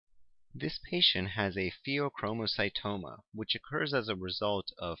This patient has a pheochromocytoma, which occurs as a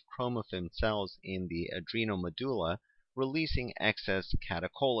result of chromophim cells in the adrenal medulla releasing excess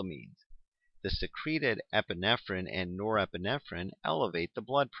catecholamines. The secreted epinephrine and norepinephrine elevate the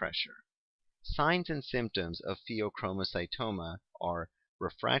blood pressure. Signs and symptoms of pheochromocytoma are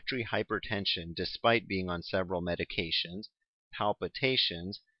refractory hypertension despite being on several medications,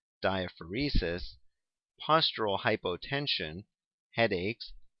 palpitations, diaphoresis, postural hypotension,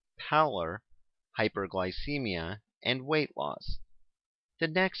 headaches, pallor, hyperglycemia, and weight loss. The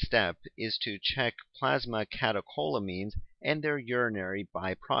next step is to check plasma catecholamines and their urinary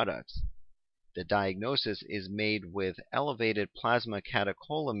byproducts. The diagnosis is made with elevated plasma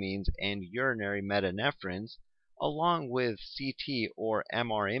catecholamines and urinary metanephrines, along with CT or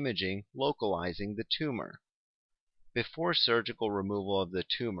MR imaging localizing the tumor. Before surgical removal of the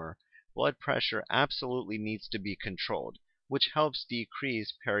tumor, blood pressure absolutely needs to be controlled, which helps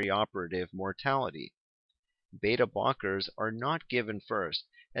decrease perioperative mortality. Beta blockers are not given first,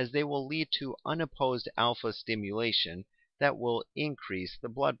 as they will lead to unopposed alpha stimulation that will increase the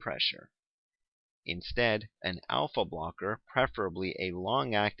blood pressure. Instead, an alpha blocker, preferably a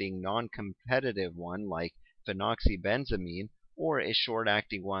long-acting non-competitive one like phenoxybenzamine or a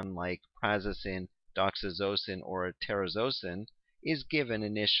short-acting one like prazosin, doxazosin, or terazosin, is given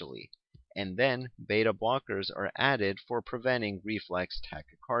initially, and then beta blockers are added for preventing reflex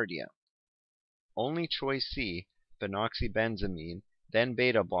tachycardia. Only choice C, phenoxybenzamine, then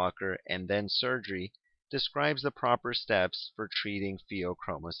beta blocker, and then surgery, describes the proper steps for treating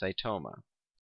pheochromocytoma.